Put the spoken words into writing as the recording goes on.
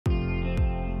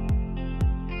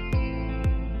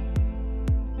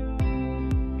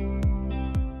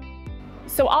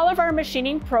So all of our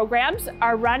machining programs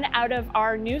are run out of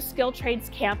our new Skilled Trades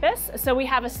campus. So we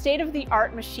have a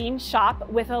state-of-the-art machine shop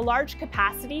with a large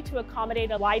capacity to accommodate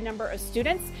a wide number of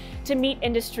students to meet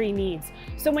industry needs.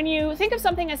 So when you think of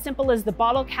something as simple as the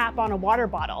bottle cap on a water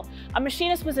bottle, a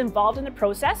machinist was involved in the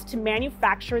process to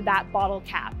manufacture that bottle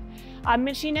cap. A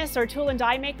machinist or tool and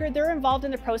die maker, they're involved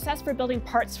in the process for building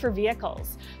parts for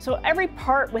vehicles. So every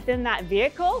part within that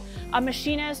vehicle, a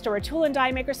machinist or a tool and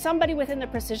die maker, somebody within the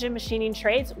precision machining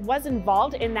trades was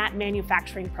involved in that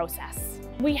manufacturing process.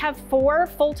 We have 4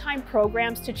 full-time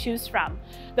programs to choose from.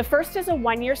 The first is a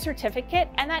 1-year certificate,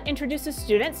 and that introduces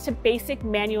students to basic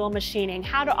manual machining,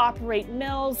 how to operate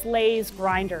mills, lathes,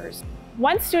 grinders.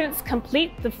 Once students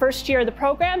complete the first year of the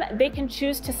program, they can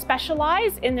choose to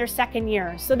specialize in their second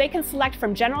year. So they can select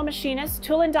from general machinist,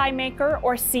 tool and die maker,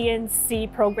 or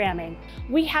CNC programming.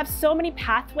 We have so many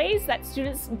pathways that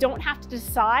students don't have to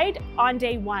decide on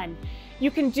day 1.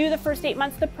 You can do the first 8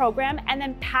 months of the program and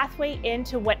then pathway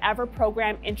into whatever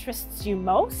program interests you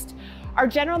most. Our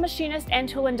general machinist and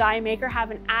tool and die maker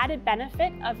have an added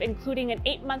benefit of including an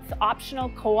 8-month optional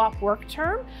co-op work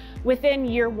term within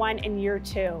year 1 and year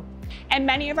 2. And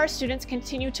many of our students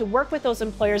continue to work with those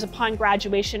employers upon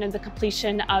graduation and the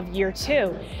completion of year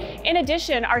 2. In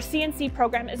addition, our CNC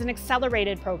program is an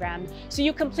accelerated program. So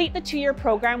you complete the 2-year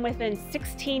program within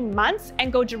 16 months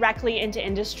and go directly into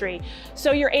industry.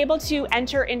 So you're able to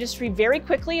enter industry very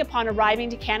quickly upon arriving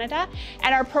to Canada.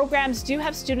 And our programs do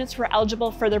have students who are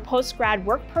eligible for their post-grad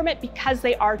work permit because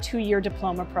they are 2-year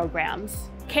diploma programs.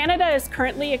 Canada is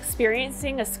currently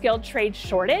experiencing a skilled trade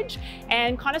shortage,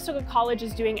 and Conestoga College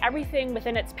is doing everything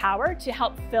within its power to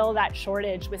help fill that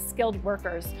shortage with skilled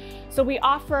workers. So we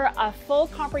offer a full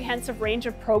comprehensive range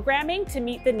of programming to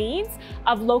meet the needs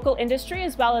of local industry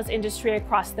as well as industry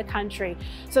across the country.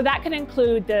 So that can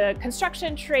include the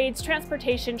construction trades,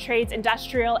 transportation trades,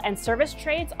 industrial and service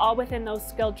trades, all within those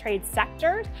skilled trade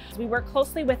sectors. We work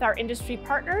closely with our industry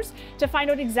partners to find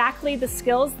out exactly the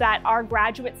skills that our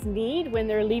graduates need when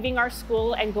they're leaving our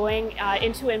school and going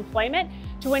into employment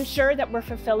to ensure that we're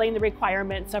fulfilling the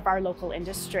requirements of our local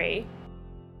industry.